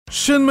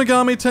Shin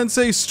Megami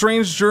Tensei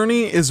Strange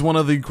Journey is one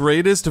of the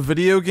greatest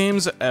video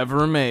games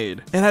ever made.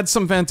 It had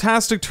some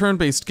fantastic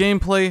turn-based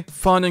gameplay,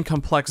 fun and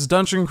complex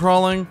dungeon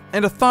crawling,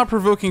 and a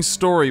thought-provoking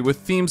story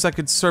with themes that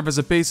could serve as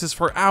a basis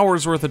for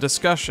hours worth of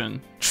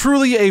discussion.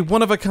 Truly a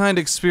one-of-a-kind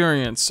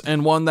experience,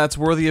 and one that's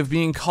worthy of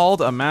being called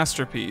a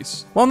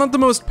masterpiece. While not the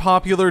most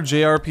popular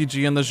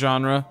JRPG in the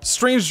genre,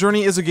 Strange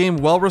Journey is a game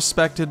well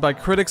respected by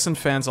critics and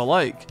fans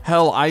alike.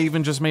 Hell, I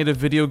even just made a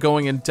video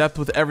going in depth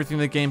with everything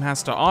the game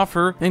has to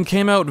offer, and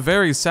came out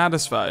very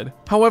satisfied.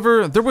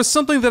 However, there was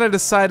something that I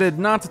decided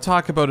not to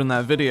talk about in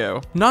that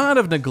video. Not out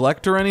of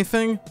neglect or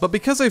anything, but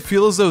because I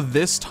feel as though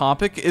this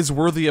topic is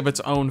worthy of its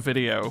own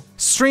video.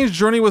 Strange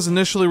Journey was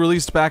initially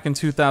released back in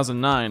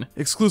 2009,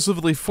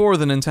 exclusively for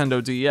the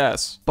Nintendo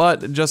DS.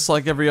 But, just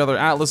like every other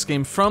Atlus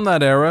game from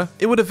that era,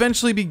 it would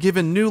eventually be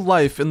given new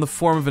life in the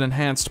form of an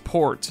enhanced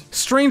port.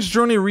 Strange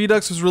Journey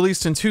Redux was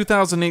released in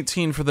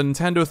 2018 for the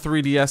Nintendo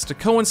 3DS to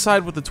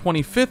coincide with the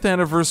 25th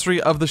anniversary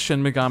of the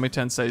Shin Megami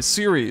Tensei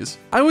series.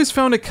 I always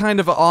found it kind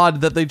of odd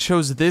that they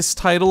chose this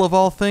title of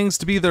all things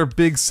to be their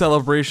big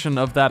celebration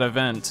of that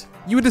event.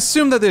 You would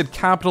assume that they'd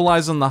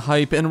capitalize on the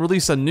hype and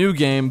release a new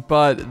game,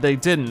 but they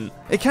didn't.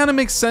 It kinda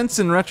makes sense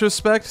in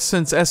retrospect,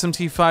 since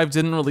SMT5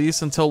 didn't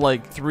release until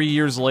like 3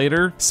 years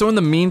later, so in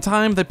the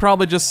meantime, they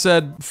probably just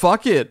said,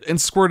 fuck it, and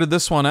squirted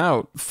this one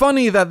out.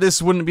 Funny that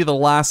this wouldn't be the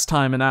last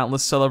time an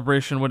Atlus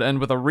celebration would end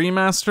with a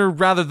remaster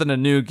rather than a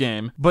new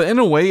game, but in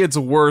a way it's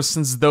worse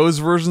since those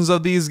versions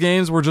of these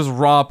games were just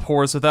raw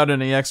ports without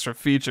any extra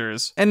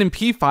features. And in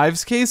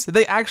P5's case,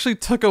 they actually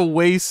took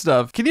away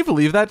stuff. Can you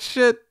believe that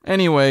shit?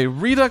 Anyway,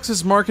 Redux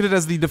is marketed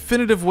as the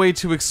definitive way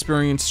to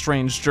experience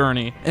Strange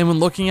Journey, and when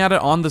looking at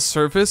it on the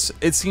surface,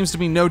 it seems to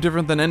be no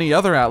different than any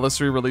other Atlus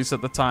re-release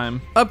at the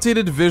time.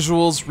 Updated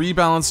visuals,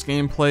 rebalanced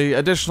gameplay,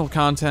 additional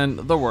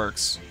content, the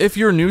works. If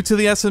you're new to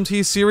the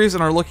SMT series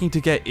and are looking to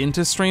get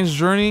into Strange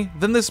Journey,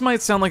 then this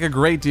might sound like a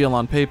great deal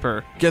on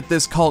paper. Get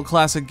this cult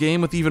classic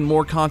game with even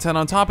more content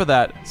on top of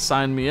that,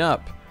 sign me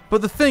up.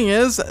 But the thing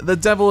is, the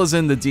devil is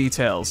in the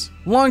details.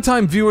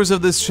 Longtime viewers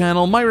of this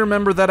channel might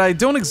remember that I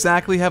don't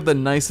exactly have the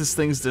nicest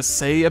things to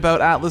say about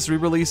Atlus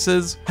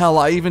re-releases. Hell,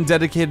 I even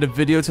dedicated a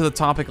video to the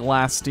topic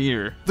last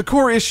year. The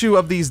core issue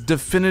of these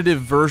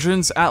definitive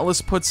versions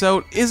Atlus puts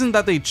out isn't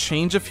that they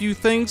change a few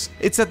things,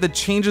 it's that the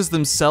changes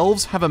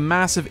themselves have a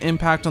massive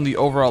impact on the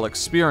overall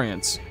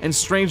experience, and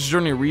Strange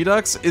Journey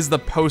Redux is the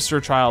poster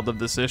child of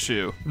this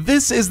issue.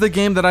 This is the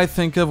game that I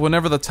think of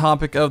whenever the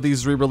topic of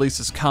these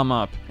re-releases come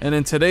up, and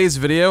in today's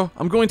video,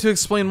 I'm going to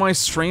explain why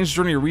Strange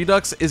Journey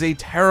Redux is a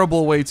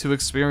terrible way to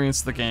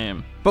experience the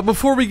game. But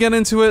before we get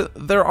into it,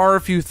 there are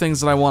a few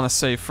things that I want to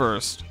say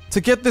first. To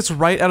get this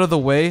right out of the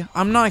way,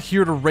 I'm not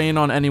here to rain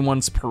on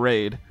anyone's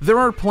parade. There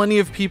are plenty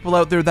of people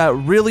out there that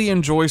really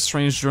enjoy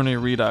Strange Journey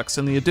Redux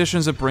and the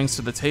additions it brings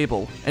to the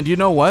table. And you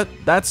know what?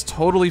 That's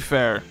totally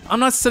fair. I'm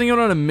not setting out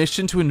on a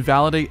mission to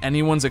invalidate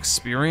anyone's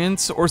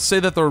experience or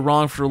say that they're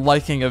wrong for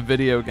liking a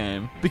video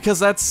game, because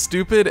that's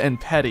stupid and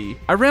petty.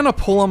 I ran a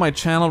poll on my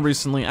channel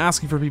recently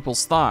asking for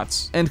people's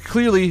thoughts, and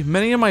clearly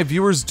many of my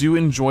viewers do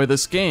enjoy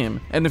this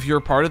game, and if you're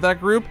a part of that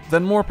group,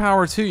 then more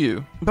power to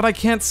you. But I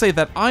can't say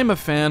that I'm a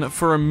fan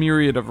for a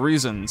myriad of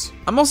reasons.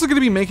 I'm also going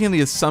to be making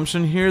the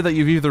assumption here that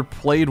you've either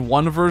played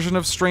one version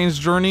of Strange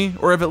Journey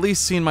or have at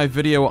least seen my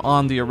video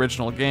on the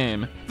original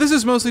game. This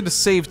is mostly to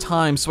save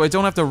time so I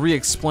don't have to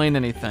re-explain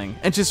anything,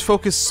 and just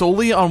focus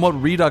solely on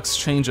what Redux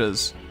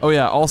changes. Oh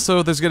yeah,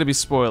 also there's going to be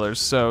spoilers,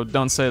 so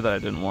don't say that I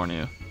didn't warn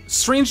you.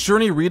 Strange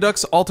Journey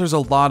Redux alters a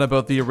lot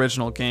about the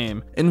original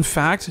game. In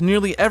fact,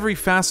 nearly every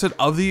facet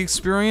of the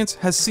experience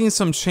has seen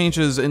some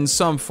changes in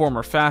some form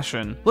or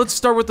fashion. Let's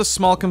start with the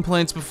small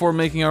complaints before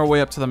making our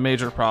way up to the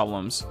major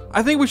problems.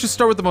 I think we should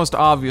start with the most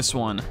obvious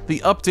one, the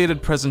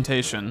updated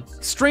presentation.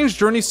 Strange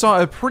Journey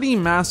saw a pretty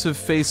massive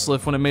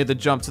facelift when it made the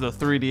jump to the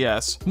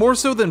 3DS, more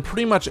so than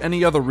pretty much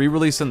any other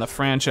re-release in the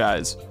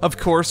franchise. Of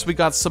course, we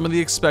got some of the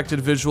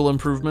expected visual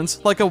improvements,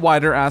 like a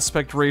wider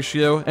aspect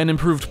ratio and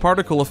improved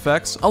particle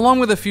effects, along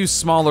with a few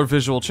smaller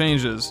visual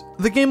changes.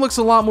 The game looks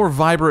a lot more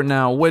vibrant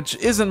now, which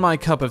isn't my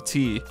cup of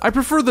tea. I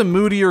prefer the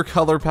moodier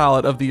color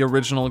palette of the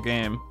original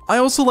game. I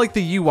also like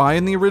the UI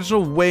in the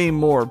original way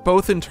more,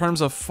 both in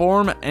terms of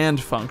form and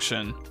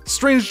function.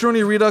 Strange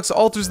Journey Redux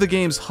alters the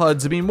game's HUD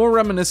to be more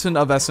reminiscent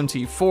of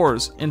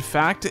SMT4's. In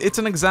fact, it's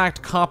an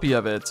exact copy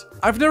of it.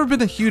 I've never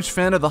been a huge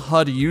fan of the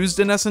HUD used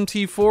in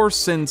SMT4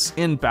 since,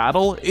 in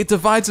battle, it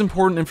divides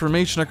important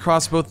information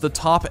across both the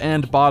top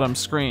and bottom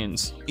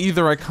screens.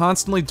 Either I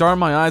constantly dart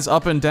my eyes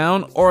up and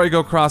down, or I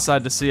go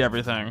cross-eyed to see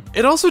everything.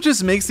 It also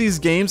just makes these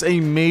games a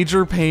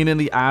major pain in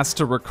the ass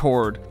to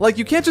record. Like,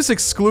 you can't just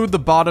exclude the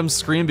bottom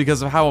screen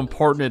because of how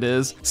important it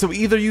is, so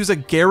either use a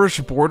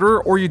garish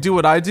border or you do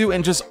what I do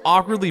and just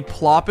awkwardly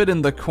plop it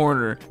in the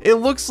corner. It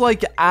looks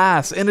like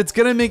ass, and it's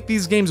gonna make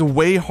these games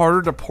way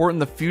harder to port in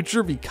the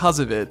future because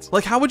of it.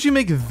 Like, how would you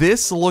make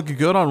this look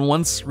good on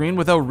one screen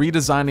without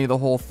redesigning the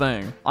whole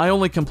thing? I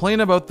only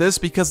complain about this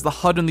because the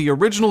HUD in the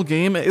original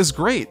game is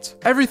great.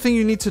 Everything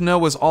you need to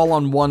know is all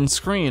on one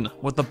screen,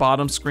 with the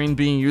bottom screen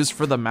being used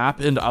for the map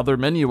and other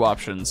menu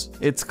options.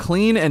 It's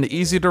clean and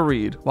easy to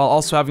read, while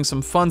also having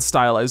some fun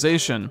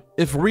stylization.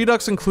 If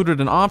Redux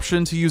included an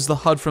option to use the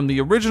HUD from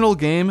the original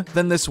game,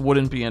 then this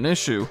wouldn't be an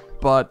issue.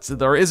 But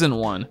there isn't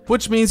one,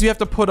 which means you have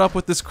to put up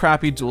with this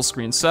crappy dual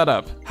screen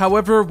setup.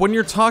 However, when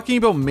you're talking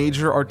about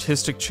major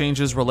artistic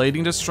changes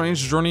relating to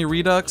Strange Journey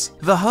Redux,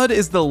 the HUD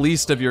is the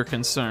least of your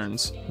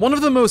concerns. One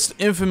of the most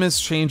infamous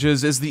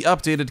changes is the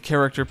updated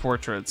character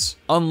portraits.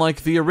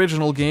 Unlike the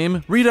original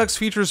game, Redux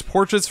features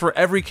portraits for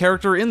every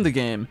character in the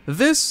game.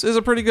 This is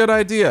a pretty good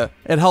idea.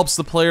 It helps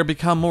the player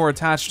become more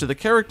attached to the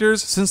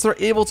characters since they're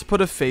able to put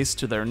a face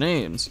to their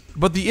names.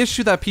 But the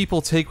issue that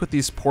people take with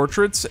these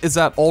portraits is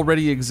that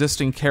already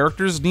existing characters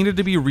needed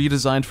to be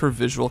redesigned for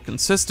visual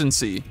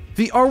consistency.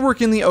 The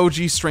artwork in the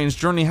OG Strange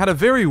Journey had a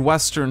very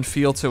Western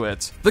feel to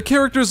it. The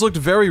characters looked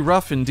very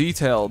rough and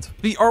detailed.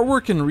 The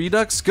artwork in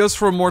Redux goes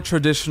for a more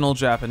traditional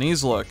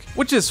Japanese look,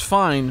 which is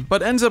fine,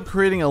 but ends up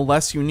creating a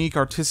less unique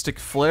artistic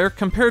flair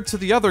compared to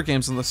the other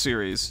games in the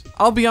series.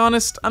 I'll be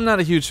honest, I'm not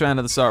a huge fan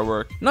of this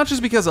artwork, not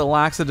just because it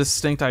lacks a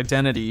distinct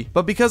identity,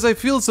 but because I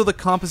feel as though the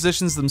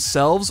compositions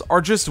themselves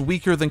are just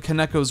weaker than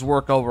Kaneko's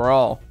work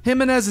overall.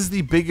 Jimenez is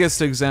the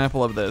biggest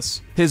example of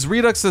this. His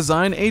Redux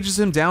design ages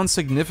him down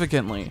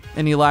significantly,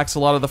 and he lacks a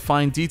lot of the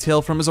fine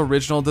detail from his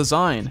original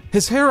design.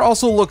 His hair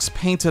also looks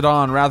painted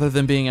on rather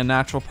than being a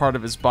natural part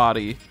of his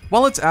body.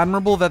 While it's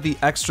admirable that the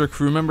extra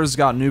crew members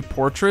got new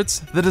portraits,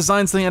 the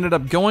designs they ended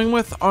up going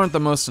with aren't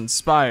the most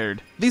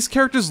inspired. These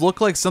characters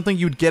look like something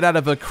you'd get out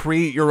of a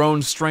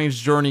create-your-own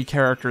Strange Journey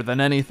character than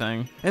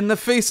anything, and the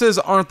faces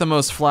aren't the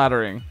most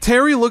flattering.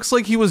 Terry looks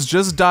like he was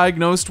just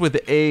diagnosed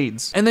with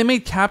AIDS, and they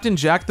made Captain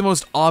Jack the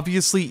most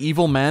obviously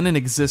evil man in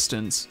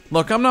existence.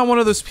 Look, I'm not one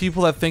of those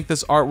people that think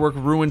this artwork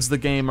ruins the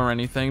game or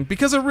anything,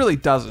 because it really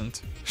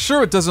doesn't.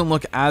 Sure, it doesn't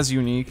look as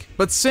unique,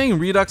 but saying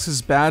Redux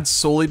is bad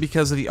solely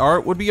because of the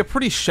art would be a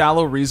pretty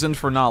shallow reason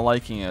for not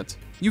liking it.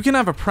 You can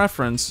have a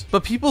preference,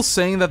 but people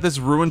saying that this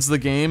ruins the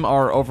game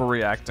are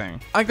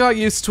overreacting. I got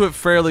used to it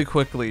fairly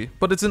quickly,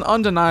 but it's an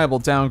undeniable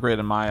downgrade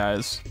in my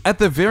eyes. At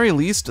the very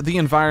least, the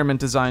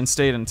environment design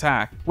stayed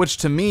intact, which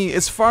to me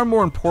is far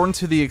more important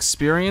to the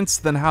experience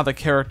than how the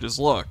characters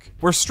look.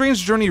 Where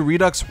Strange Journey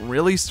Redux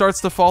really starts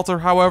to falter,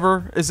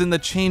 however, is in the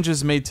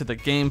changes made to the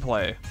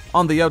gameplay.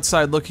 On the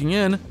outside looking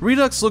in,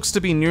 Redux looks to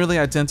be nearly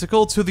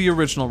identical to the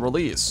original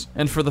release,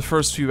 and for the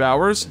first few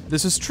hours,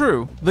 this is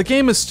true. The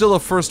game is still a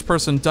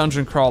first-person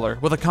dungeon crawler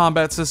with a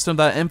combat system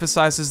that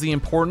emphasizes the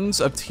importance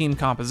of team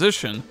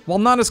composition. While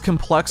not as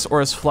complex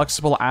or as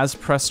flexible as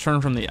press turn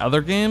from the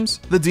other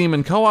games, the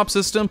Demon co-op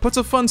system puts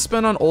a fun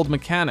spin on old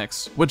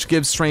mechanics, which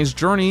gives Strange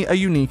Journey a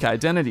unique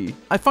identity.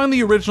 I find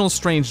the original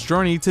Strange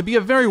Journey to be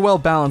a very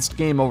well-balanced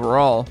game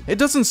overall. It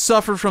doesn't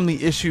suffer from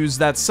the issues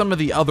that some of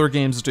the other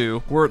games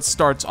do, where it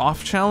starts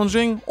off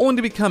challenging, only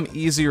to become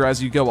easier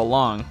as you go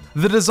along.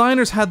 The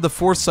designers had the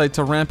foresight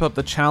to ramp up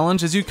the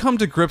challenge as you come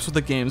to grips with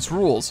the game's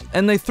rules,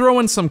 and they throw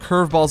in some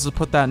curveballs to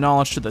put that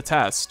knowledge to the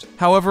test.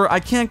 However, I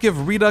can't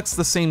give Redux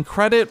the same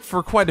credit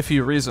for quite a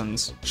few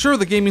reasons. Sure,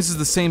 the game uses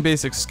the same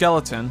basic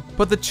skeleton,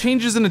 but the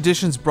changes and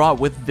additions brought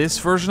with this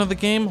version of the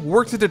game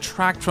work to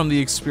detract from the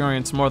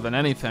experience more than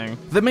anything.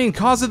 The main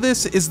cause of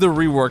this is the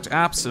reworked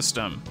app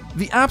system.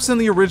 The apps in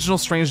the original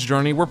Strange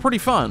Journey were pretty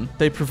fun.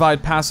 They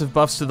provide passive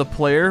buffs to the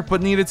player,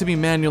 but needed to be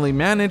manually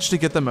managed to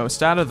get the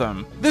most out of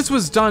them. This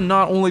was done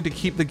not only to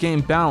keep the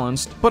game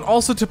balanced, but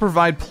also to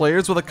provide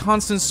players with a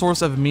constant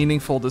source of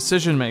meaningful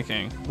decision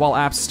making. While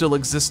apps still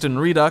exist in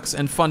Redux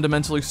and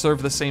fundamentally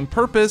serve the same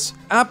purpose,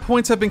 app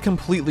points have been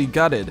completely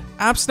gutted.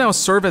 Apps now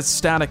serve as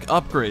static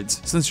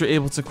upgrades, since you're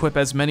able to equip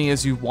as many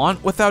as you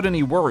want without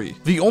any worry.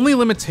 The only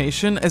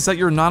limitation is that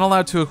you're not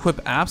allowed to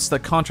equip apps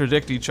that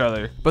contradict each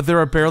other, but there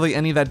are barely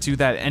any that do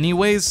that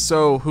anyways,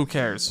 so who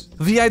cares?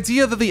 The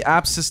idea that the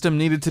app system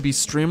needed to be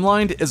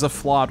streamlined is a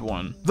flawed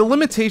one. The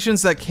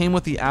limitations that came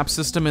with the app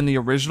system in the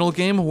original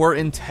game were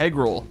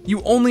integral.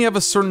 You only have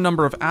a certain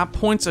number of app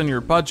points on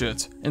your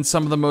budget, and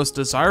some of the most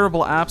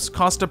desirable apps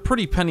cost a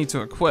pretty penny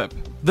to equip.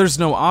 There's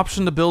no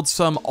option to build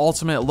some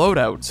ultimate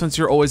loadout, since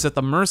you're always at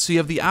the mercy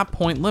of the app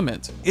point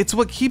limit. It's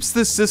what keeps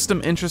this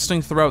system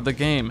interesting throughout the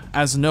game,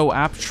 as no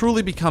app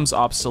truly becomes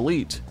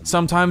obsolete.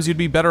 Sometimes you'd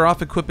be better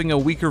off equipping a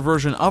weaker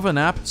version of an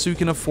app so you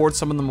can afford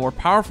some of the more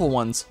powerful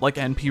ones, like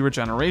NP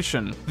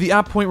regeneration. The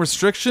app point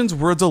restrictions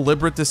were a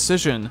deliberate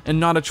decision, and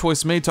not a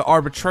choice made to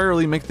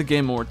arbitrarily make the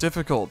game more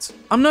difficult.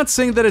 I'm not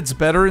saying that it's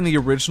better in the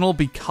original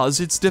because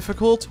it's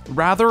difficult,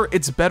 rather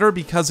it's better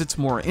because it's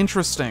more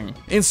interesting.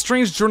 In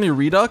Strange Journey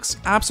Redux,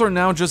 apps are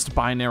now just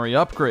binary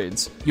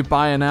upgrades. You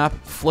buy an app,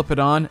 flip it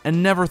on,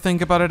 and never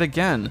think about it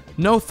again.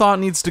 No thought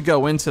needs to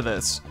go into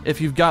this. If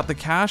you've got the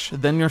cash,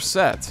 then you're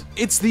set.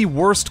 It's the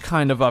worst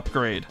kind of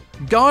upgrade.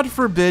 God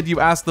forbid you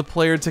ask the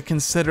player to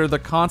consider the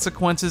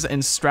consequences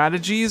and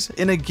strategies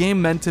in a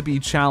game meant to be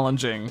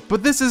challenging.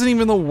 But this isn't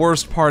even the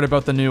worst part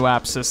about the new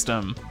app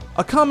system.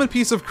 A common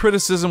piece of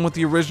criticism with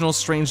the original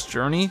Strange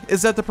Journey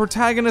is that the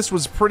protagonist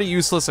was pretty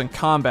useless in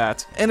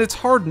combat, and it's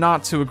hard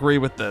not to agree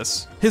with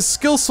this. His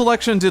skill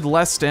selection did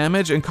less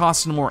damage and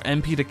costed more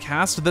MP to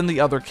cast than the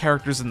other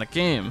characters in the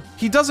game.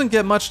 He doesn't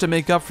get much to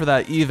make up for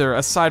that either,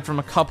 aside from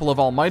a couple of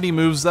almighty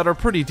moves that are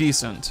pretty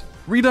decent.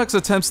 Redux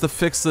attempts to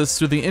fix this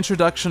through the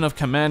introduction of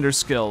commander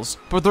skills,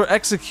 but their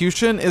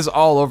execution is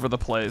all over the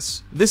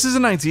place. This is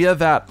an idea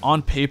that,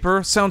 on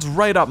paper, sounds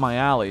right up my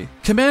alley.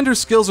 Commander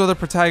skills are the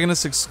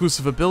protagonist's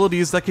exclusive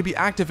abilities that can be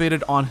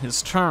activated on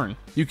his turn.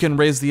 You can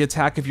raise the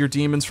attack of your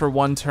demons for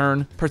one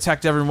turn,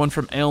 protect everyone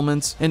from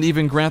ailments, and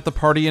even grant the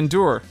party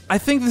endure. I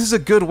think this is a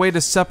good way to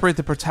separate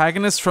the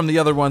protagonist from the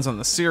other ones on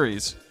the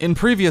series. In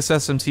previous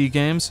SMT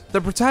games,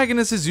 the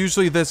protagonist is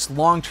usually this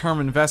long-term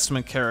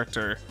investment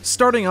character,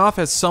 starting off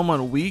as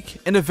someone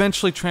weak and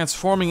eventually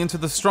transforming into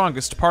the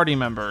strongest party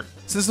member.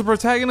 Since the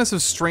protagonist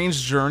of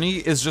Strange Journey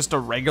is just a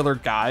regular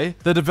guy,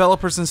 the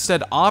developers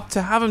instead opt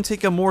to have him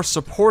take a more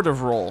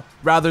supportive role.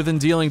 Rather than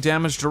dealing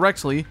damage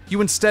directly, you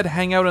instead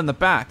hang out in the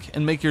back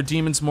and make your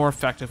demons more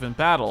effective in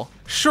battle.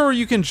 Sure,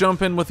 you can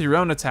jump in with your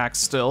own attacks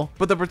still,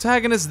 but the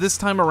protagonist this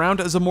time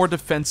around is a more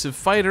defensive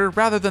fighter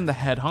rather than the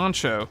head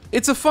honcho.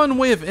 It's a fun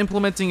way of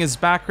implementing his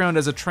background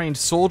as a trained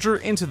soldier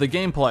into the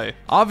gameplay.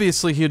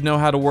 Obviously, he'd know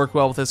how to work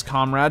well with his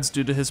comrades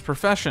due to his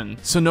profession,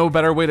 so no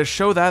better way to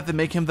show that than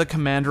make him the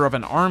commander of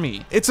an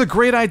army. It's a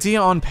great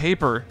idea on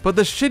paper, but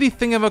the shitty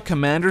thing about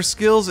commander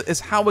skills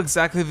is how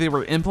exactly they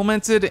were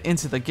implemented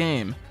into the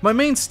game. My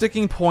main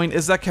sticking point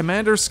is that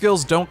commander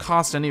skills don't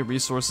cost any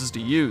resources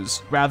to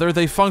use. Rather,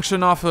 they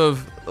function off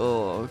of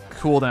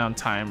cooldown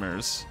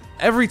timers.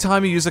 Every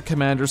time you use a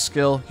commander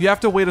skill, you have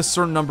to wait a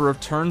certain number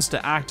of turns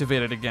to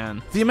activate it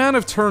again. The amount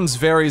of turns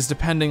varies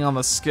depending on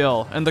the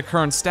skill, and the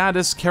current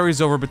status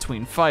carries over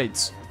between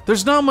fights.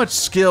 There's not much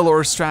skill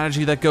or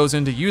strategy that goes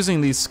into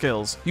using these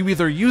skills. You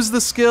either use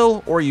the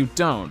skill or you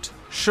don't.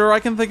 Sure, I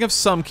can think of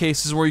some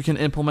cases where you can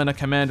implement a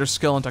commander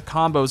skill into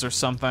combos or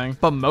something,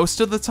 but most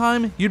of the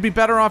time, you'd be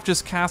better off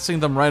just casting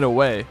them right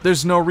away.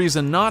 There's no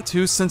reason not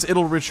to, since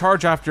it'll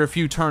recharge after a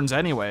few turns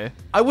anyway.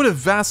 I would have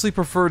vastly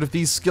preferred if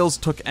these skills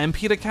took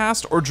MP to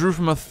cast or drew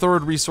from a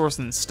third resource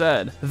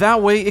instead.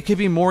 That way, it could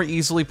be more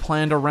easily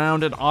planned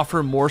around and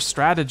offer more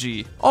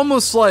strategy.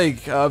 Almost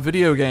like a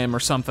video game or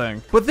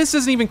something. But this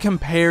isn't even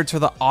compared to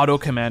the auto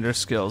commander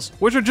skills,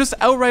 which are just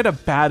outright a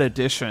bad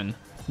addition.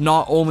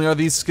 Not only are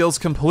these skills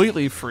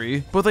completely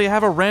free, but they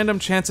have a random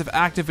chance of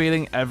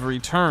activating every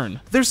turn.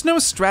 There's no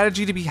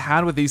strategy to be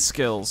had with these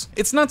skills.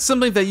 It's not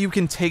something that you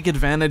can take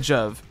advantage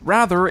of.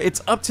 Rather,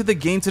 it's up to the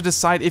game to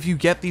decide if you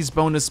get these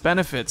bonus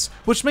benefits,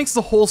 which makes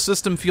the whole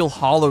system feel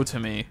hollow to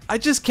me. I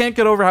just can't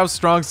get over how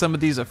strong some of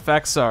these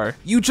effects are.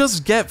 You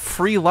just get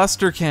free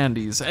luster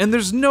candies, and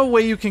there's no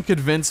way you can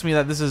convince me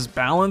that this is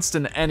balanced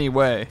in any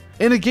way.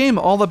 In a game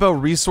all about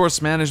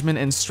resource management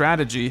and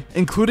strategy,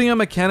 including a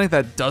mechanic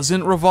that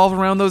doesn't revolve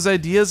around those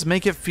ideas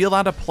make it feel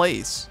out of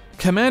place.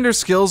 Commander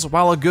skills,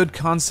 while a good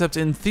concept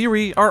in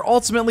theory, are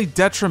ultimately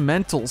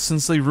detrimental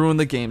since they ruin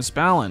the game's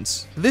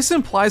balance. This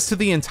applies to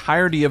the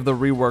entirety of the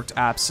reworked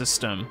app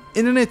system.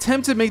 In an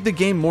attempt to make the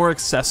game more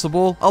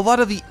accessible, a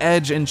lot of the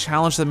edge and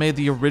challenge that made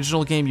the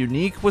original game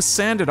unique was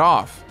sanded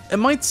off. It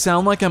might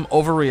sound like I'm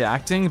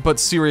overreacting, but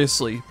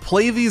seriously,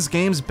 play these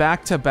games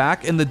back to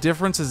back and the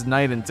difference is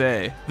night and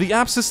day. The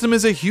app system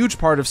is a huge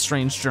part of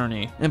Strange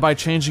Journey, and by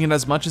changing it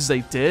as much as they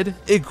did,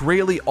 it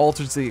greatly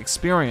alters the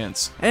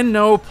experience. And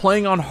no,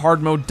 playing on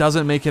hard mode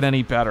doesn't make it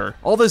any better.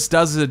 All this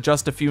does is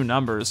adjust a few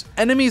numbers.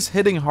 Enemies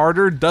hitting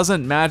harder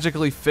doesn't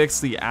magically fix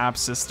the app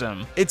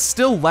system. It's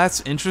still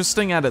less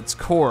interesting at its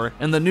core,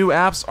 and the new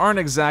apps aren't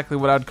exactly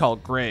what I'd call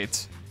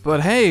great.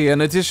 But hey,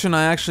 an addition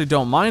I actually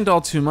don't mind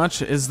all too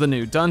much is the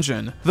new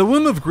dungeon. The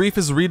Womb of Grief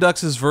is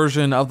Redux's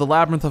version of the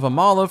Labyrinth of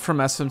Amala from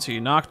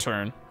SMT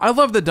Nocturne. I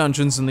love the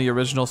dungeons in the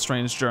original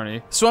Strange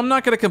Journey, so I'm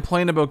not going to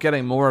complain about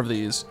getting more of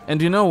these.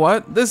 And you know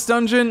what? This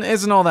dungeon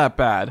isn't all that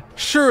bad.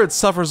 Sure, it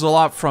suffers a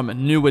lot from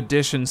new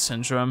edition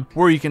syndrome,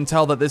 where you can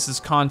tell that this is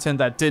content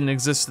that didn't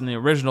exist in the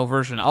original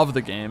version of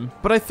the game,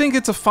 but I think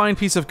it's a fine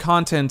piece of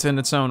content in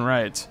its own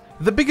right.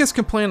 The biggest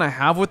complaint I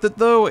have with it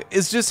though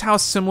is just how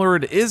similar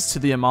it is to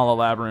the Amala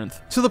Labyrinth,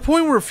 to the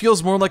point where it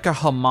feels more like a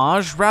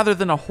homage rather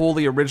than a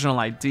wholly original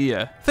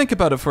idea. Think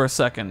about it for a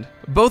second.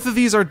 Both of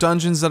these are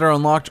dungeons that are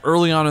unlocked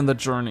early on in the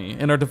journey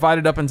and are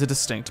divided up into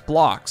distinct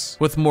blocks,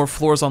 with more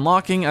floors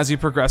unlocking as you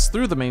progress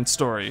through the main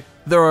story.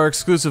 There are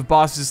exclusive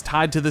bosses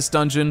tied to this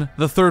dungeon,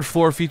 the third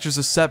floor features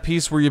a set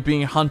piece where you're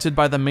being hunted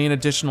by the main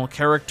additional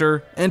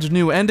character, and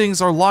new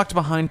endings are locked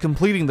behind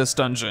completing this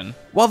dungeon.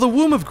 While the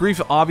Womb of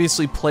Grief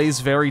obviously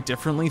plays very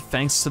differently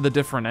thanks to the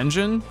different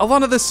engine, a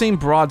lot of the same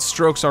broad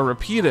strokes are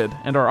repeated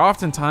and are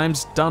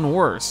oftentimes done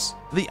worse.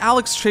 The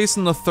Alex chase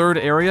in the third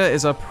area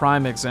is a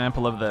prime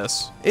example of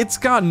this. It's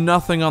got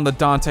nothing on the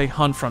Dante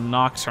hunt from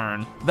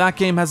Nocturne. That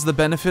game has the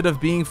benefit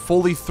of being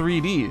fully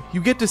 3D.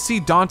 You get to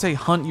see Dante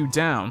hunt you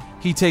down.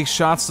 He takes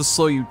shots to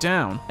slow you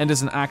down, and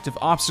is an active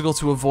obstacle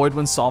to avoid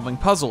when solving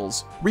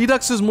puzzles.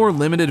 Redux's more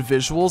limited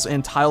visuals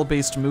and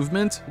tile-based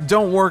movement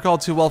don't work all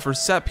too well for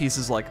set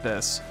pieces like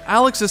this.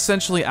 Alex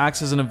essentially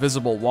acts as an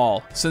invisible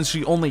wall, since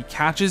she only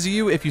catches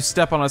you if you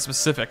step on a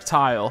specific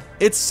tile.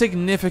 It's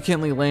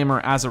significantly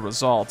lamer as a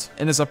result,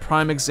 and is a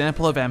prime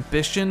example of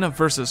ambition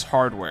versus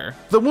hardware.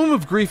 The Womb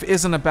of Grief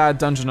isn't a bad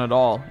dungeon at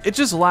all, it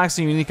just lacks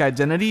a unique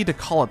identity to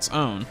call its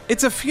own.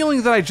 It's a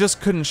feeling that I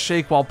just couldn't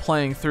shake while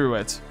playing through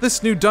it.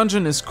 This new dungeon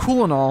is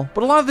cool and all,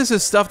 but a lot of this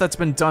is stuff that's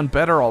been done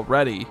better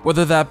already,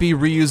 whether that be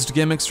reused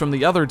gimmicks from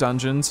the other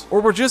dungeons, or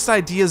were just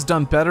ideas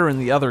done better in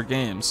the other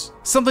games.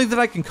 Something that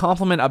I can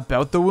compliment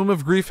about the Womb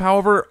of Grief,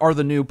 however, are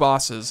the new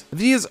bosses.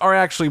 These are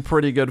actually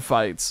pretty good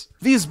fights.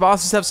 These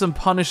bosses have some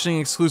punishing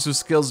exclusive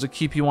skills to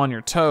keep you on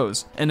your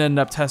toes, and end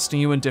up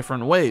testing you in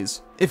different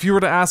ways. If you were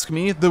to ask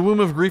me, the Womb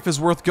of Grief is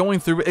worth going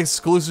through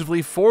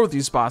exclusively for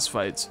these boss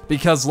fights,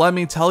 because let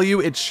me tell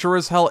you, it sure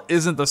as hell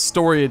isn't the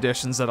story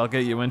additions that'll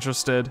get you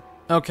interested.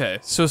 Okay,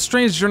 so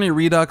Strange Journey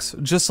Redux,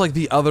 just like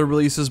the other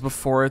releases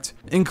before it,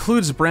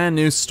 includes brand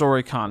new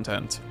story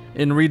content.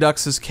 In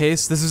Redux's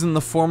case, this is in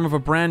the form of a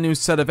brand new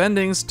set of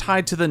endings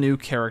tied to the new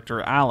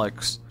character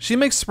Alex. She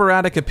makes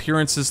sporadic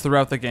appearances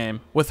throughout the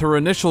game, with her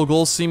initial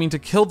goal seeming to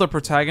kill the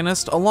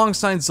protagonist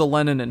alongside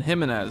Zelenin and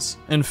Jimenez.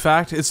 In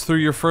fact, it's through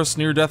your first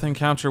near-death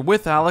encounter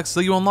with Alex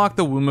that you unlock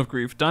the Womb of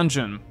Grief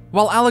dungeon.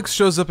 While Alex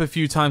shows up a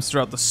few times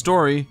throughout the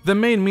story, the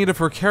main meat of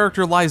her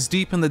character lies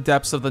deep in the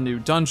depths of the new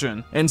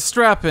dungeon, and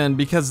strap in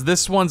because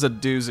this one's a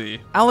doozy.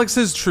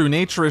 Alex's true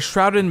nature is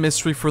shrouded in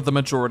mystery for the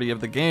majority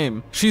of the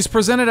game. She's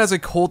presented as a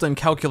cold and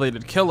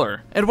calculated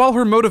killer, and while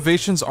her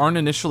motivations aren't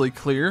initially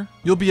clear,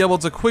 you'll be able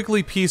to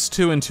quickly piece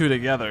two and two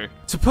together.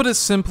 To put it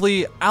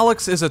simply,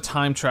 Alex is a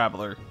time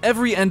traveler.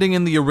 Every ending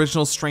in the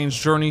original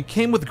Strange Journey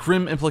came with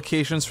grim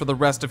implications for the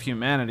rest of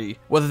humanity,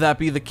 whether that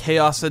be the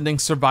chaos ending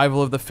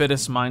survival of the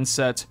fittest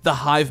mindset, the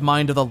hive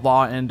mind of the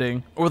law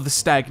ending, or the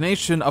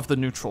stagnation of the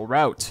neutral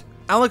route.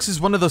 Alex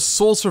is one of the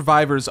sole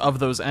survivors of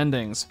those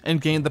endings,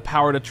 and gained the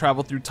power to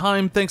travel through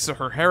time thanks to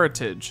her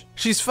heritage.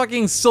 She's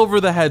fucking Silver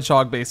the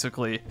Hedgehog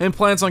basically, and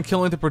plans on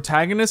killing the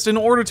protagonist in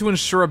order to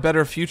ensure a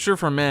better future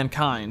for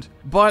mankind.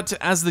 But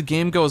as the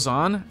game goes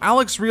on,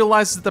 Alex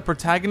realizes that the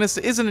protagonist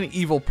isn't an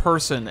evil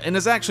person, and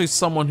is actually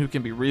someone who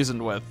can be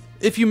reasoned with.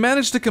 If you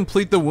manage to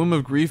complete the Womb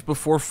of Grief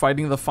before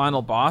fighting the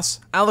final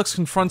boss, Alex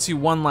confronts you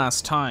one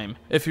last time.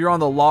 If you're on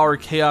the law or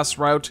chaos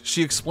route,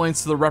 she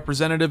explains to the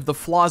representative the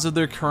flaws of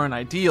their current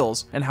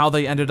ideals, and how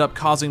they ended up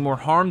causing more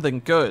harm than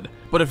good.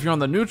 But if you're on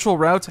the neutral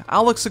route,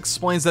 Alex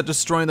explains that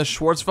destroying the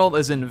Schwarzwald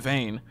is in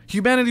vain.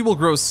 Humanity will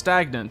grow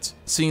stagnant,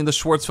 seeing the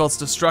Schwarzwald's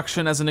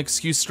destruction as an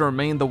excuse to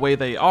remain the way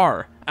they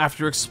are.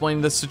 After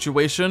explaining this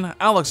situation,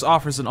 Alex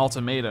offers an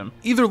ultimatum.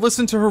 Either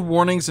listen to her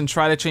warnings and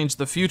try to change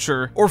the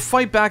future, or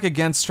fight back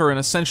against her and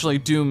essentially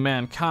doom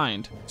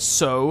mankind.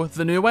 So,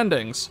 the new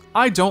endings.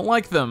 I don't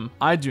like them.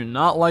 I do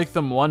not like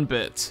them one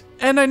bit.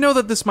 And I know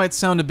that this might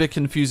sound a bit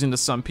confusing to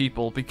some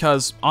people,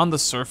 because, on the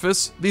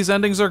surface, these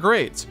endings are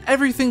great.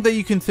 Everything that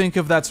you can think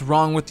of that's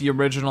wrong with the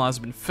original has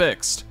been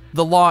fixed.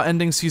 The law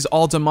ending sees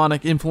all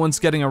demonic influence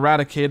getting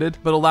eradicated,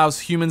 but allows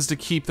humans to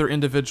keep their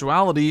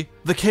individuality.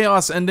 The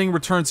chaos ending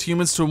returns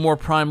humans to a more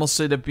primal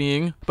state of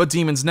being, but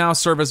demons now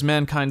serve as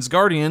mankind's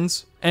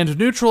guardians. And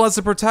neutral as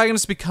the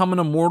protagonist become an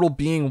immortal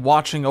being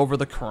watching over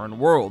the current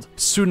world,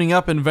 suiting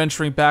up and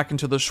venturing back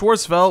into the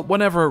Schwarzwald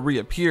whenever it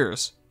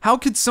reappears. How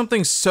could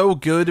something so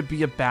good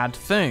be a bad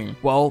thing?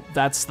 Well,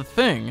 that's the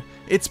thing.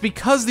 It's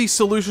because these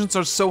solutions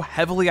are so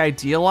heavily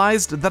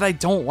idealized that I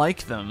don't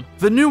like them.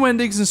 The new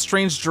endings in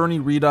Strange Journey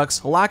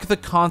Redux lack the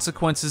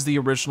consequences the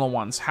original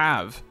ones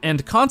have.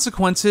 And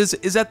consequences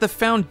is at the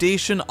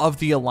foundation of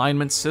the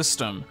alignment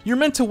system. You're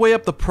meant to weigh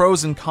up the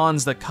pros and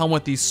cons that come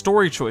with these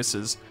story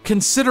choices.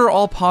 Consider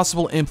all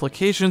possible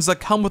implications that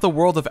come with a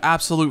world of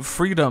absolute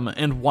freedom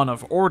and one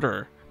of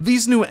order.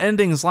 These new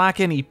endings lack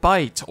any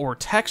bite or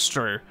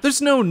texture.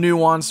 There's no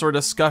nuance or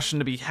discussion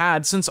to be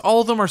had since all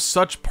of them are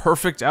such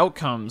perfect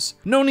outcomes.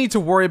 No need to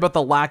worry about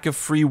the lack of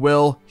free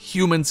will,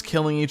 humans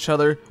killing each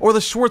other, or the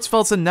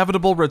Schwarzwald's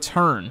inevitable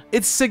return.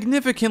 It's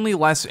significantly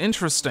less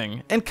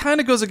interesting, and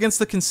kinda goes against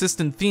the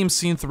consistent theme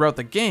seen throughout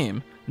the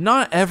game.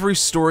 Not every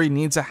story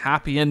needs a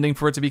happy ending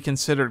for it to be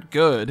considered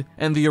good,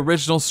 and the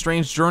original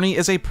Strange Journey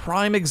is a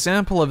prime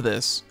example of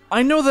this.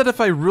 I know that if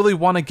I really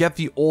want to get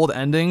the old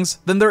endings,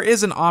 then there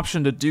is an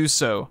option to do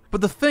so, but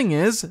the thing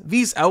is,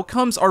 these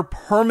outcomes are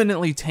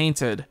permanently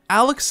tainted.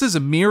 Alex's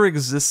mere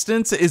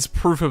existence is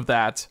proof of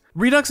that.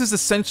 Redux is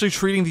essentially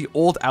treating the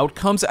old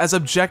outcomes as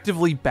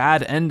objectively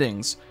bad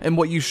endings, and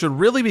what you should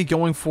really be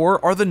going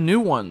for are the new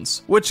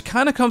ones, which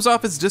kinda comes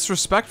off as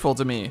disrespectful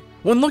to me.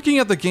 When looking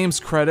at the game's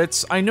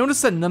credits, I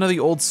noticed that none of the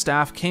old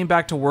staff came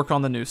back to work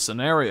on the new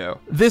scenario.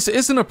 This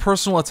isn't a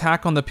personal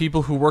attack on the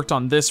people who worked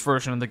on this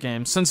version of the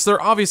game, since they're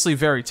obviously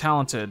very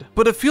talented,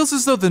 but it feels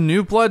as though the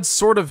new blood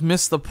sort of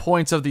missed the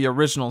point of the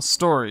original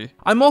story.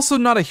 I'm also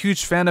not a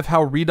huge fan of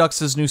how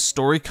Redux's new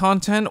story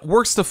content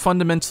works to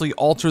fundamentally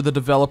alter the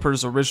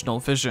developer's original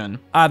vision.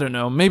 I don't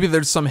know, maybe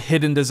there's some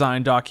hidden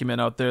design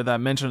document out there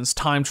that mentions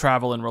time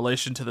travel in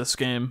relation to this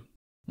game.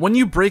 When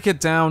you break it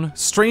down,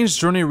 Strange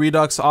Journey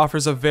Redux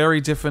offers a very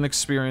different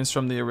experience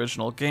from the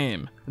original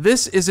game.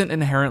 This isn't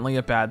inherently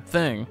a bad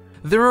thing.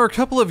 There are a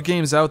couple of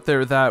games out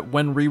there that,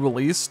 when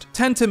re-released,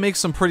 tend to make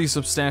some pretty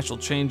substantial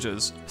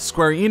changes.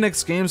 Square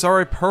Enix games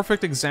are a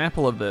perfect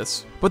example of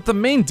this. But the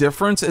main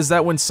difference is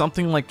that when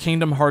something like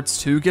Kingdom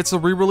Hearts 2 gets a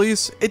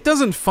re-release, it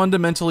doesn't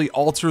fundamentally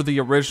alter the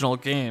original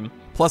game.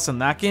 Plus, in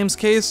that game's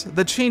case,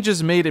 the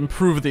changes made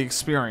improve the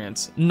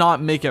experience,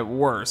 not make it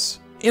worse.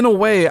 In a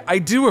way, I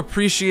do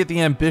appreciate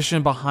the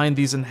ambition behind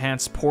these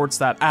enhanced ports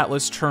that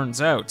Atlas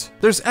churns out.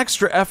 There's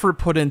extra effort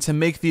put in to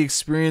make the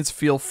experience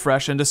feel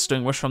fresh and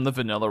distinguished from the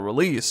vanilla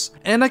release,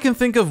 and I can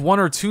think of 1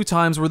 or 2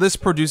 times where this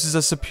produces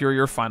a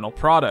superior final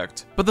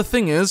product. But the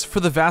thing is, for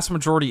the vast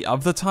majority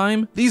of the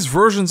time, these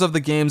versions of the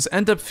games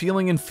end up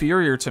feeling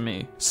inferior to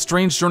me.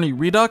 Strange Journey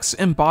Redux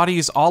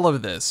embodies all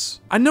of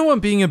this. I know I'm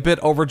being a bit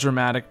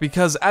overdramatic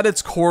because at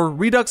its core,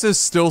 Redux is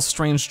still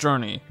Strange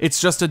Journey. It's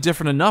just a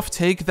different enough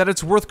take that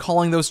it's worth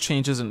calling those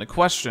changes into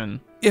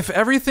question. If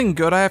everything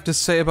good I have to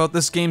say about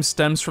this game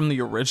stems from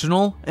the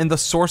original, and the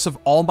source of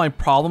all my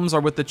problems are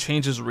with the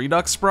changes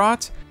Redux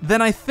brought,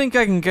 then I think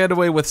I can get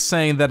away with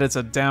saying that it's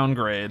a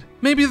downgrade.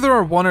 Maybe there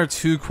are 1 or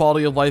 2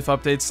 quality of life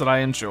updates that I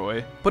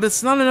enjoy, but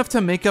it's not enough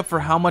to make up for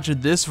how much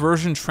this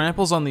version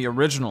tramples on the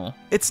original.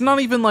 It's not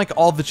even like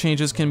all the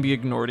changes can be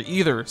ignored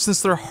either,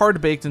 since they're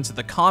hard baked into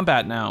the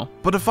combat now.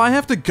 But if I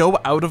have to go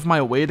out of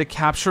my way to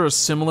capture a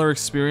similar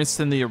experience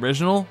than the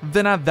original,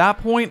 then at that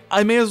point,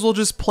 I may as well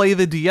just play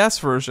the DS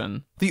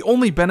version. The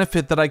only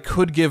benefit that I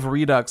could give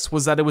Redux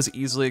was that it was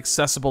easily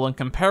accessible in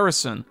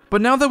comparison,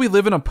 but now that we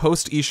live in a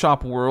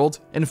post-eShop world,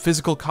 and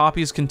physical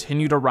copies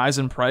continue to rise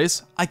in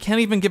price, I can't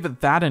even give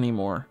it that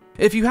anymore.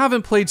 If you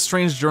haven't played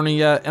Strange Journey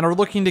yet and are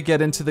looking to get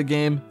into the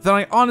game, then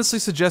I honestly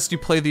suggest you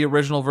play the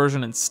original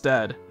version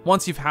instead.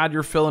 Once you've had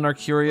your fill and are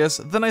curious,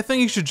 then I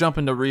think you should jump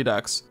into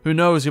Redux. Who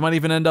knows, you might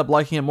even end up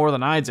liking it more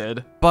than I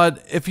did.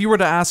 But if you were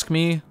to ask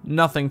me,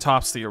 nothing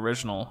tops the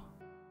original.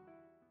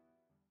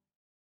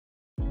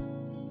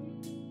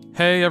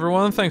 Hey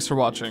everyone, thanks for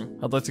watching.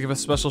 I'd like to give a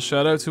special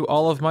shout out to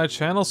all of my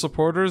channel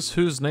supporters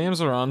whose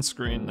names are on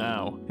screen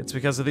now. It's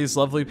because of these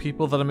lovely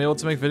people that I'm able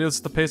to make videos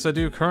at the pace I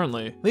do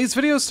currently. These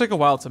videos take a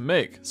while to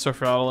make, so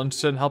if you're all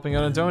interested in helping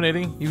out and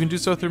donating, you can do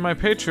so through my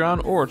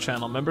Patreon or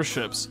channel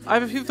memberships. I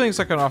have a few things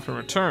I can offer in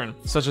return,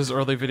 such as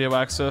early video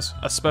access,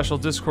 a special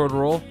Discord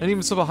role, and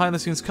even some behind the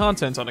scenes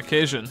content on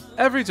occasion.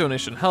 Every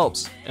donation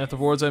helps, and if the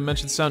rewards I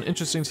mentioned sound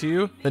interesting to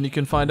you, then you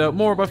can find out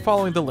more by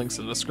following the links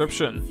in the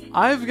description.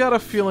 I've got a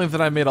feeling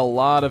that I made a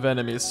lot of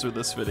enemies through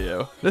this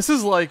video. This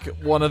is like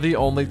one of the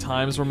only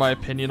times where my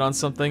opinion on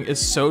something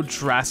is so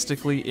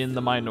drastically in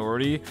the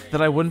minority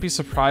that I wouldn't be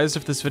surprised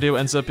if this video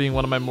ends up being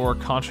one of my more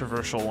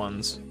controversial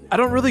ones. I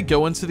don't really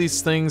go into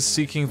these things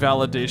seeking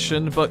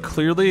validation, but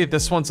clearly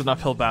this one's an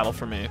uphill battle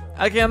for me.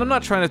 Again, I'm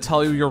not trying to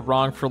tell you you're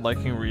wrong for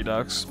liking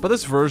Redux, but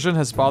this version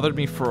has bothered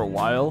me for a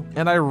while,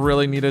 and I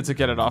really needed to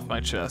get it off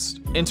my chest.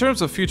 In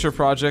terms of future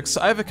projects,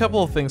 I have a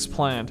couple of things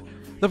planned.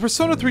 The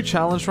Persona 3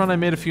 challenge run I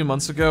made a few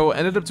months ago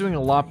ended up doing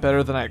a lot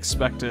better than I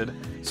expected,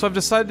 so I've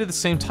decided to do the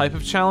same type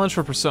of challenge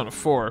for Persona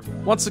 4.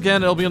 Once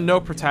again, it'll be a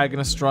no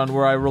protagonist run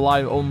where I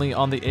rely only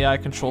on the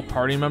AI-controlled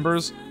party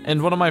members,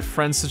 and one of my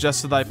friends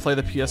suggested that I play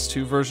the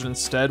PS2 version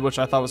instead, which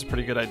I thought was a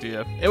pretty good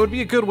idea. It would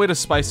be a good way to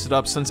spice it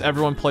up since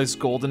everyone plays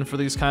Golden for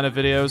these kind of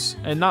videos,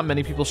 and not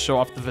many people show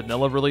off the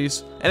vanilla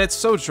release, and it's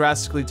so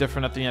drastically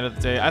different at the end of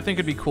the day, I think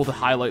it'd be cool to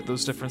highlight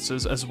those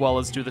differences as well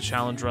as do the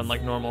challenge run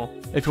like normal.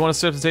 If you want to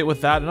stay up to date with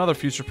that and other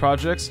future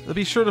projects, then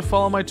be sure to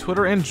follow my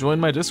Twitter and join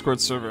my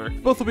Discord server.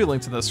 Both will be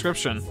linked in the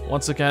description.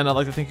 Once again, I'd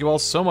like to thank you all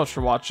so much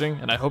for watching,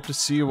 and I hope to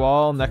see you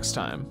all next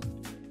time.